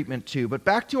proper treatment to. But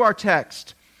back to our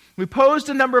text. We posed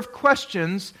a number of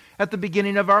questions at the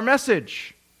beginning of our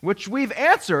message, which we've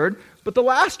answered, but the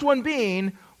last one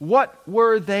being, what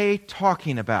were they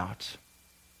talking about?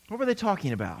 What were they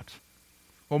talking about?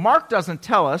 Well, Mark doesn't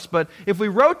tell us, but if we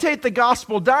rotate the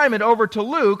gospel diamond over to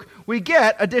Luke, we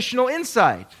get additional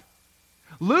insight.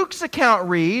 Luke's account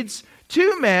reads,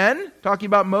 2 men, talking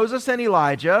about Moses and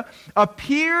Elijah,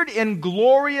 appeared in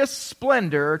glorious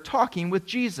splendor talking with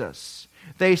Jesus.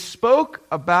 They spoke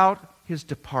about his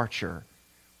departure,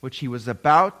 which he was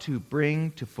about to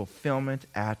bring to fulfillment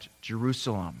at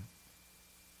Jerusalem.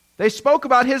 They spoke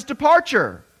about his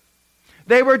departure.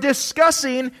 They were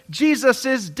discussing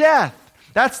Jesus' death.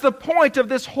 That's the point of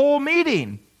this whole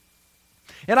meeting.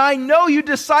 And I know you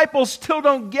disciples still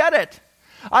don't get it.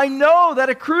 I know that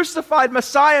a crucified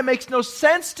Messiah makes no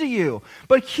sense to you.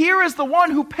 But here is the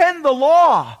one who penned the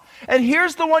law. And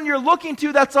here's the one you're looking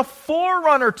to that's a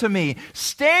forerunner to me,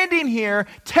 standing here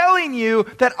telling you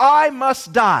that I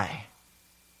must die.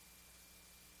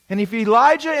 And if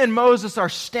Elijah and Moses are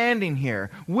standing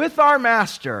here with our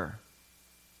master,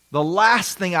 the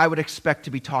last thing I would expect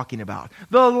to be talking about,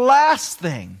 the last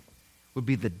thing would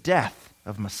be the death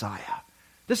of Messiah.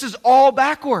 This is all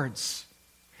backwards.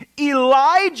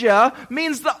 Elijah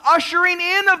means the ushering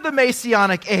in of the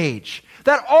Messianic age.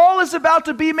 That all is about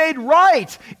to be made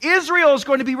right. Israel is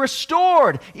going to be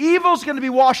restored. Evil is going to be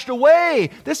washed away.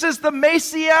 This is the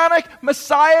Messianic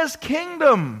Messiah's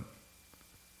kingdom.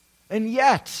 And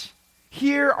yet,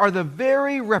 here are the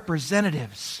very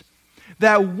representatives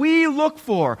that we look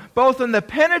for, both in the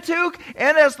Pentateuch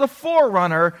and as the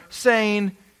forerunner,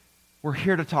 saying, we're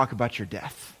here to talk about your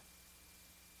death.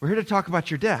 We're here to talk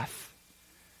about your death.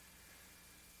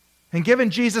 And given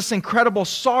Jesus' incredible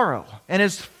sorrow and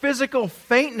his physical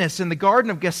faintness in the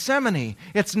Garden of Gethsemane,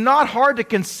 it's not hard to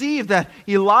conceive that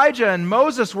Elijah and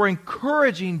Moses were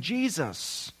encouraging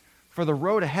Jesus for the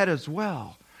road ahead as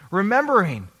well.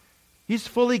 Remembering, he's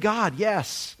fully God,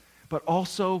 yes, but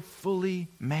also fully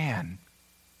man.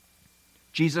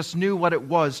 Jesus knew what it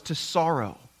was to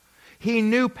sorrow. He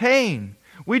knew pain.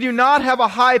 We do not have a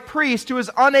high priest who is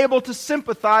unable to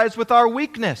sympathize with our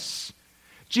weakness.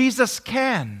 Jesus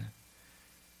can.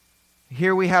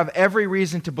 Here we have every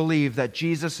reason to believe that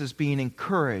Jesus is being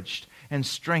encouraged and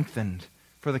strengthened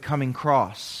for the coming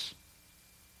cross.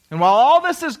 And while all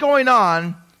this is going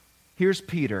on, here's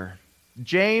Peter,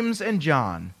 James, and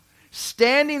John,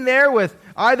 standing there with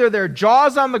either their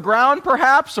jaws on the ground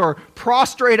perhaps, or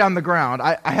prostrate on the ground.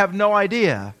 I have no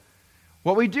idea.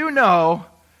 What we do know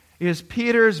is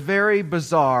Peter's very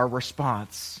bizarre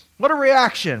response. What a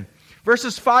reaction.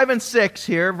 Verses 5 and 6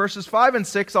 here, verses 5 and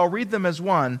 6, I'll read them as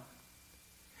one.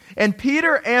 And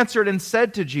Peter answered and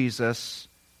said to Jesus,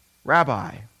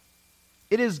 Rabbi,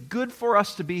 it is good for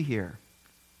us to be here.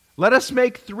 Let us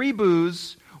make 3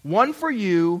 booths, one for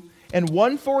you, and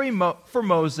one for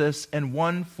Moses, and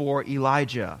one for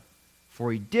Elijah.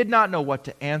 For he did not know what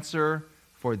to answer,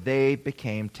 for they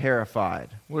became terrified.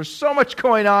 Well, there's so much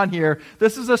going on here.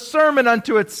 This is a sermon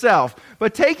unto itself.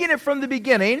 But taking it from the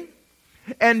beginning,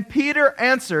 and Peter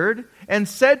answered and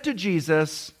said to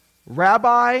Jesus,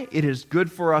 Rabbi, it is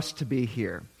good for us to be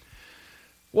here.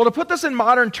 Well, to put this in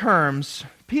modern terms,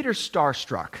 Peter's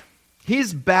starstruck.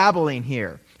 He's babbling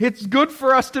here. It's good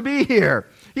for us to be here.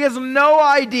 He has no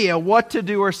idea what to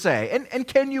do or say. And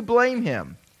can you blame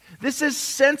him? This is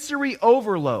sensory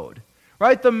overload,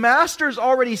 right? The master's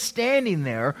already standing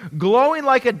there, glowing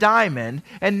like a diamond,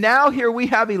 and now here we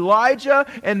have Elijah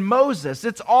and Moses.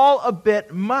 It's all a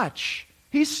bit much.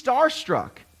 He's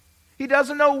starstruck. He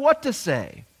doesn't know what to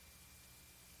say.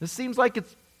 This seems like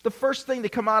it's the first thing to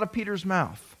come out of Peter's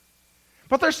mouth.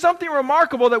 But there's something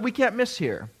remarkable that we can't miss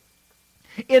here.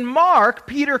 In Mark,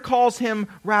 Peter calls him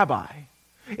Rabbi.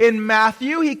 In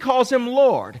Matthew, he calls him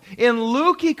Lord. In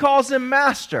Luke, he calls him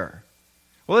Master.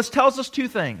 Well, this tells us 2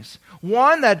 things.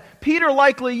 One, that Peter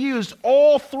likely used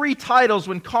all 3 titles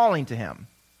when calling to him.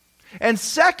 And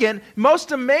second,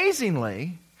 most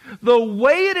amazingly, the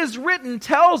way it is written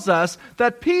tells us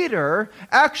that Peter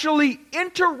actually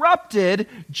interrupted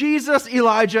Jesus,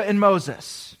 Elijah, and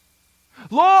Moses.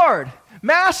 Lord,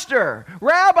 Master,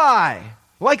 Rabbi,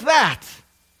 like that.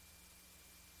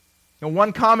 And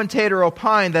one commentator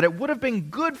opined that it would have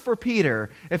been good for Peter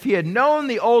if he had known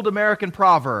the old American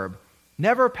proverb,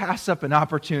 never pass up an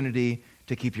opportunity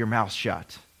to keep your mouth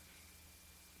shut.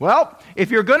 Well, if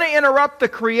you're going to interrupt the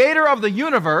creator of the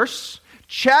universe,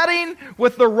 chatting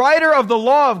with the writer of the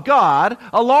law of God,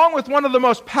 along with one of the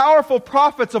most powerful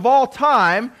prophets of all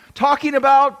time, talking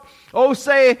about,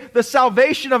 say, the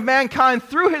salvation of mankind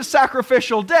through his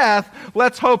sacrificial death,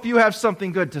 let's hope you have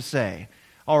something good to say.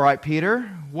 All right, Peter,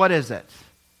 what is it?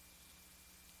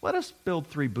 Let us build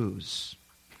 3 booths.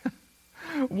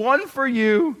 One for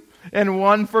you, and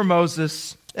one for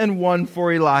Moses, and one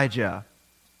for Elijah.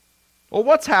 Well,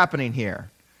 what's happening here?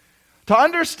 To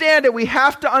understand it, we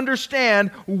have to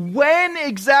understand when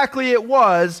exactly it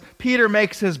was Peter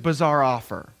makes his bizarre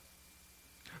offer.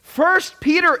 First,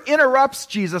 Peter interrupts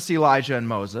Jesus, Elijah, and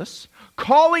Moses,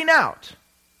 calling out.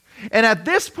 And at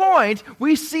this point,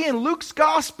 we see in Luke's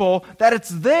gospel that it's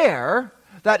there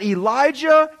that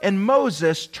Elijah and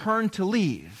Moses turn to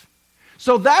leave.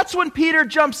 So that's when Peter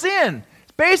jumps in,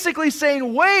 basically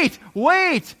saying, wait,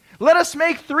 let us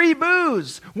make 3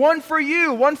 booths, one for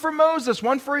you, one for Moses,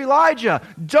 one for Elijah.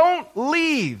 Don't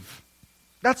leave.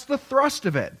 That's the thrust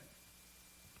of it.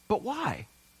 But why?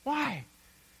 Why?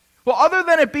 Well, other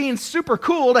than it being super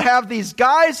cool to have these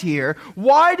guys here,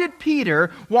 why did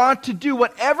Peter want to do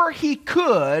whatever he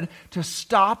could to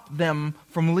stop them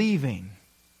from leaving?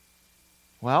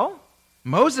 Well,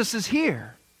 Moses is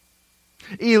here.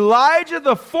 Elijah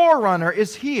the forerunner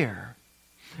is here.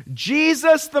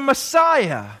 Jesus the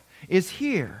Messiah is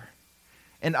here.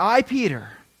 And I, Peter,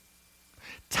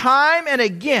 time and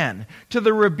again, to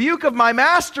the rebuke of my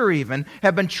master even,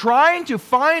 have been trying to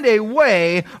find a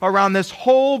way around this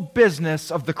whole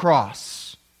business of the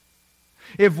cross.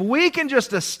 If we can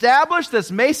just establish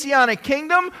this Messianic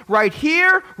kingdom right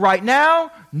here, right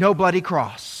now, no bloody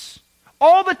cross.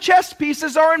 All the chess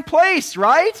pieces are in place,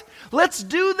 right? Let's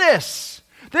do this.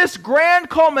 This grand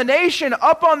culmination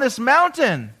up on this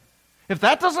mountain. If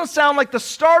that doesn't sound like the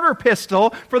starter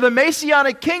pistol for the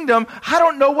Messianic kingdom, I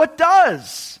don't know what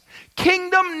does.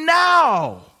 Kingdom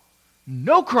now,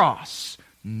 no cross,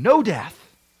 no death.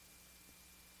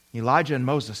 Elijah and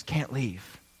Moses can't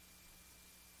leave.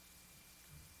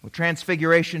 Well,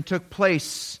 Transfiguration took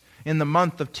place in the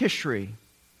month of Tishri.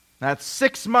 That's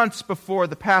 6 months before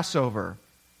the Passover.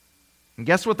 And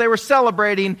guess what they were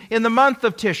celebrating in the month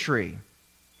of Tishri?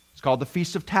 It's called the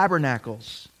Feast of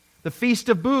Tabernacles, the Feast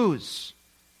of Booths.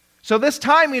 So this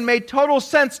timing made total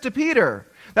sense to Peter.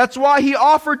 That's why he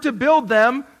offered to build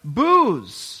them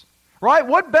booths. Right?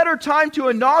 What better time to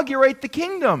inaugurate the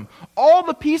kingdom? All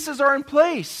the pieces are in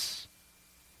place.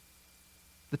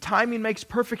 The timing makes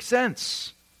perfect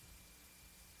sense.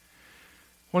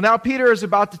 Well, now Peter is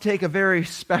about to take a very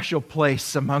special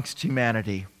place amongst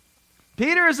humanity.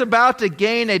 Peter is about to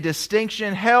gain a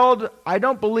distinction held, I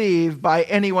don't believe, by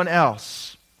anyone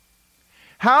else.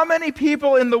 How many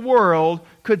people in the world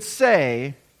could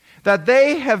say that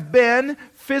they have been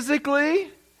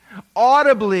physically,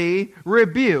 audibly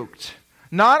rebuked,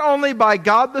 not only by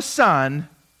God the Son,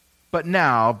 but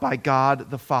now by God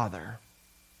the Father?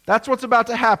 That's what's about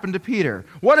to happen to Peter.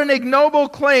 What an ignoble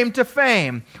claim to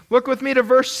fame. Look with me to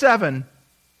verse 7.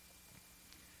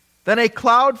 Then a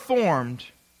cloud formed,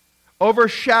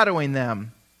 overshadowing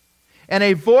them, and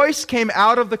a voice came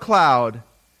out of the cloud,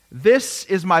 "This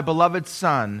is my beloved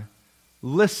Son.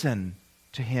 Listen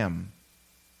to him."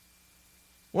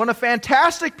 Well, in a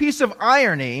fantastic piece of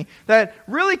irony that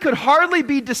really could hardly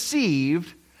be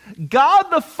deceived, God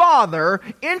the Father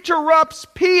interrupts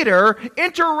Peter,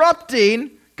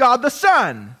 interrupting God the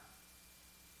Son.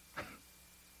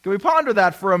 Can we ponder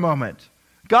that for a moment?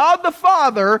 God the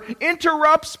Father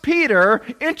interrupts Peter,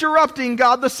 interrupting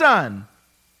God the Son.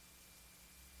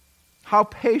 How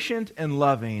patient and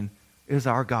loving is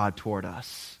our God toward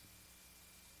us.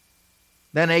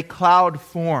 Then a cloud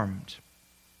formed.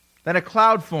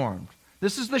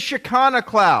 This is the Shekinah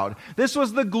cloud. This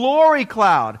was the glory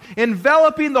cloud,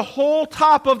 enveloping the whole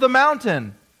top of the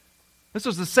mountain. This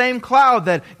was the same cloud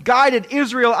that guided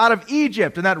Israel out of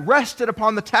Egypt and that rested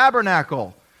upon the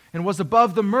tabernacle and was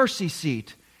above the mercy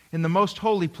seat in the most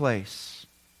holy place.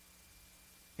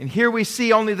 And here we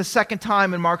see only the second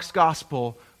time in Mark's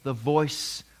gospel the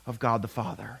voice of God the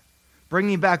Father,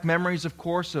 bringing back memories, of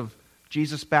course, of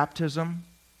Jesus' baptism.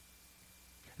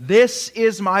 "This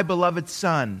is my beloved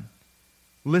Son.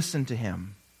 Listen to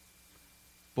him."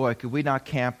 Boy, could we not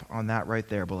camp on that right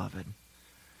there, beloved.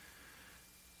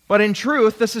 But in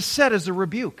truth, this is said as a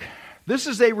rebuke. This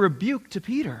is a rebuke to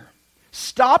Peter.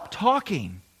 Stop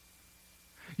talking.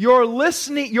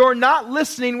 You're not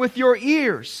listening with your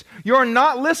ears. You're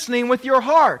not listening with your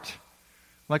heart.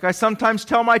 Like I sometimes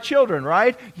tell my children,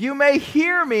 right? You may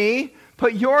hear me,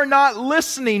 but you're not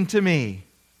listening to me.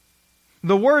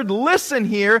 The word listen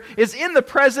here is in the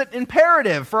present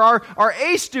imperative for our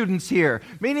A students here,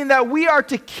 meaning that we are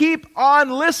to keep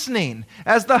on listening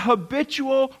as the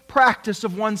habitual practice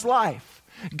of one's life.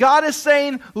 God is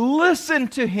saying, listen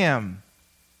to him.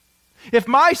 If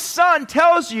my son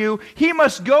tells you he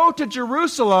must go to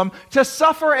Jerusalem to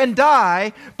suffer and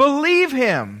die, believe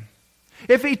him.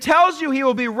 If he tells you he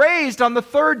will be raised on the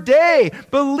third day,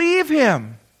 believe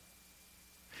him.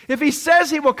 If he says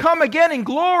he will come again in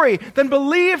glory, then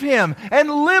believe him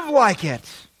and live like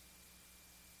it.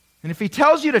 And if he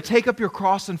tells you to take up your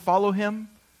cross and follow him,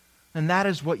 then that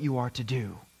is what you are to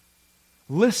do.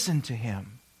 Listen to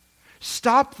him.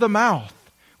 Stop the mouth.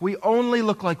 We only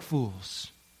look like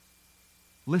fools.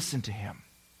 Listen to him.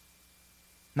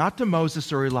 Not to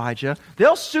Moses or Elijah.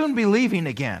 They'll soon be leaving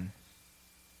again.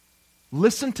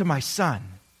 Listen to my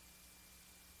son.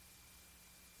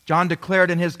 John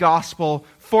declared in his gospel,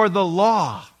 "For the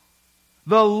law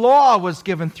was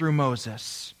given through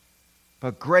Moses,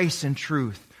 but grace and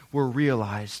truth were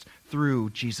realized through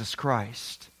Jesus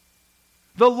Christ."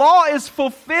 The law is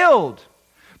fulfilled.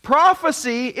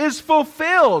 Prophecy is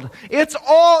fulfilled. It's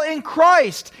all in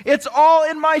Christ. It's all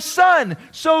in my Son.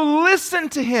 So listen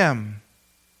to him.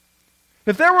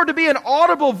 If there were to be an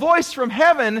audible voice from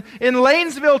heaven in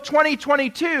Lanesville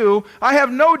 2022, I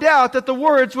have no doubt that the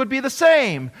words would be the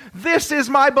same. This is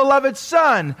my beloved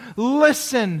Son.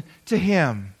 Listen to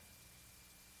him.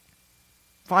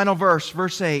 Final verse,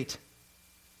 verse 8.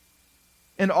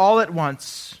 And all at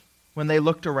once, when they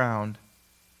looked around,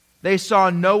 they saw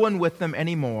no one with them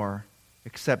anymore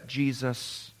except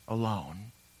Jesus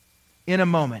alone. In a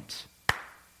moment,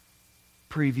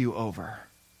 preview over.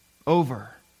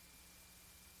 Over.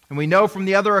 And we know from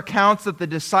the other accounts that the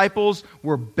disciples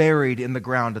were buried in the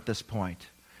ground at this point.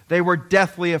 They were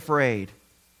deathly afraid.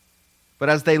 But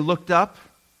as they looked up,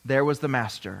 there was the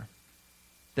Master.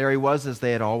 There he was as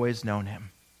they had always known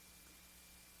him.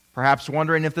 Perhaps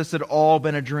wondering if this had all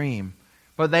been a dream.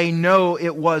 But they know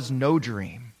it was no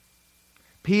dream.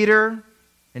 Peter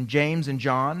and James and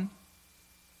John,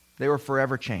 they were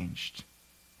forever changed.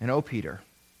 And oh, Peter.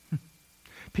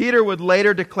 Peter would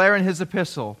later declare in his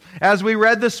epistle, as we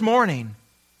read this morning,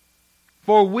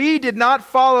 "For we did not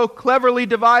follow cleverly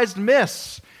devised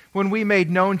myths when we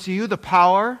made known to you the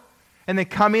power and the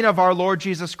coming of our Lord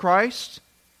Jesus Christ,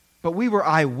 but we were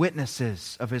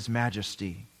eyewitnesses of His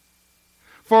majesty.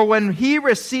 For when He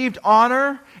received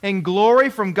honor and glory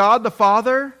from God the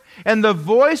Father, and the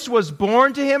voice was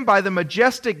borne to Him by the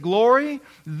majestic glory,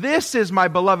 'This is my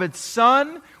beloved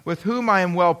Son, with whom I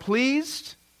am well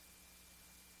pleased,'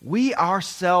 we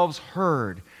ourselves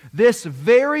heard this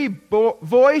very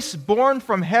voice borne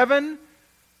from heaven,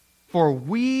 for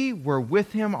we were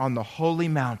with Him on the holy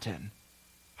mountain."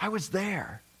 I was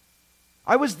there.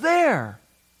 I was there.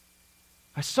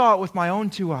 I saw it with my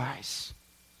own two eyes.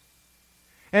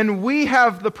 And we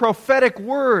have the prophetic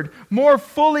word more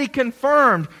fully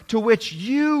confirmed, to which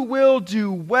you will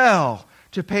do well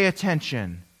to pay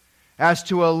attention, as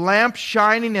to a lamp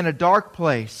shining in a dark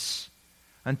place,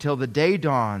 until the day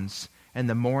dawns and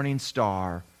the morning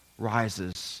star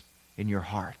rises in your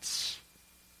hearts.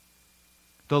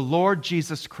 The Lord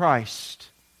Jesus Christ,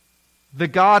 the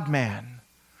God-man,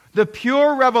 the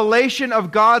pure revelation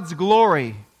of God's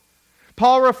glory.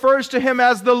 Paul refers to Him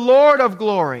as the Lord of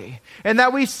glory, and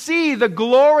that we see the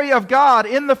glory of God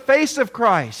in the face of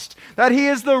Christ, that He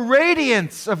is the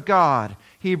radiance of God,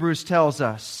 Hebrews tells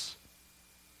us.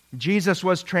 Jesus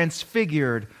was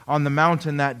transfigured on the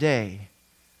mountain that day,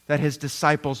 that His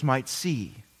disciples might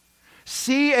see.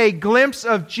 See a glimpse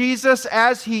of Jesus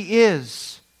as He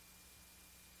is,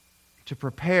 to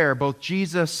prepare both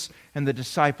Jesus and the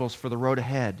disciples for the road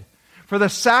ahead, for the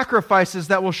sacrifices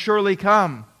that will surely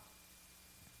come.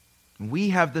 We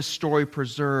have this story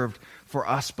preserved for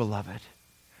us, beloved,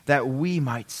 that we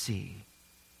might see.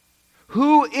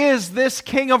 Who is this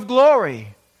King of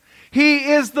glory?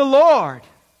 He is the Lord.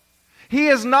 He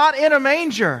is not in a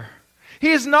manger. He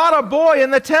is not a boy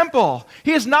in the temple.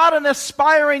 He is not an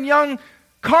aspiring young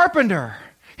carpenter.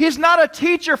 He is not a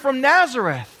teacher from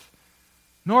Nazareth,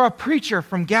 nor a preacher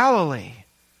from Galilee.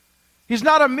 He's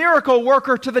not a miracle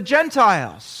worker to the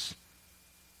Gentiles.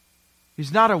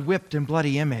 He's not a whipped and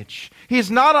bloody image. He's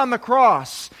not on the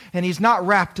cross, and He's not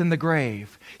wrapped in the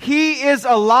grave. He is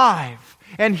alive,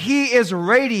 and He is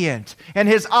radiant, and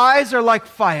His eyes are like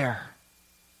fire.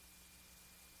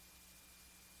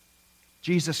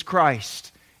 Jesus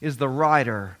Christ is the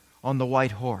rider on the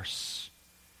white horse,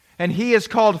 and He is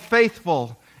called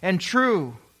faithful and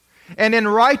true, and in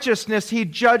righteousness He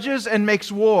judges and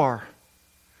makes war.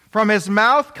 From His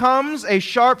mouth comes a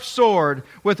sharp sword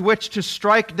with which to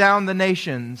strike down the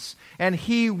nations, and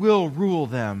He will rule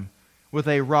them with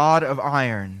a rod of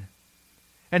iron.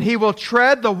 And He will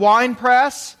tread the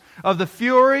winepress of the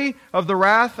fury of the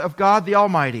wrath of God the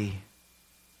Almighty.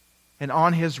 And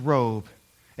on His robe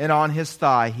and on His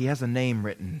thigh He has a name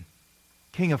written,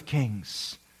 King of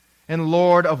Kings and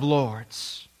Lord of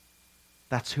Lords.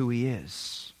 That's who He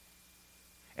is.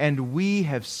 And we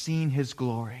have seen His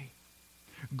glory.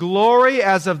 Glory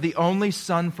as of the only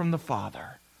Son from the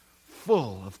Father,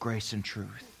 full of grace and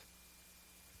truth.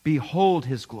 Behold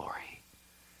His glory,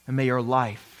 and may your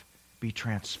life be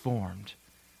transformed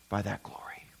by that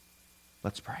glory.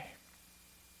 Let's pray.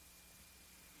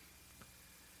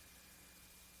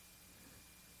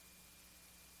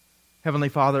 Heavenly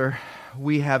Father,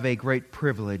 we have a great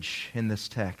privilege in this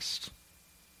text.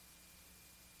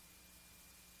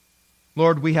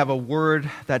 Lord, we have a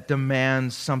word that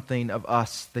demands something of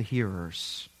us, the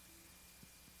hearers.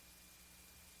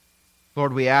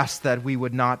 Lord, we ask that we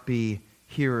would not be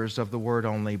hearers of the word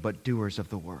only, but doers of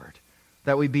the word.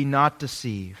 That we be not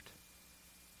deceived.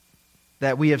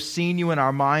 That we have seen You in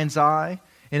our mind's eye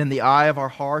and in the eye of our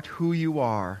heart, who You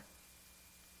are.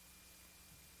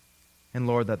 And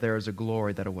Lord, that there is a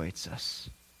glory that awaits us.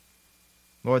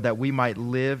 Lord, that we might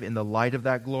live in the light of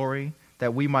that glory,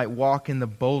 that we might walk in the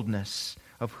boldness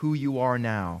of who You are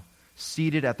now,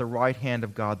 seated at the right hand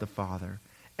of God the Father,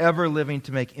 ever living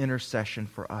to make intercession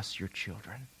for us, Your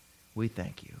children. We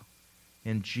thank You.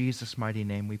 In Jesus' mighty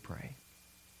name we pray.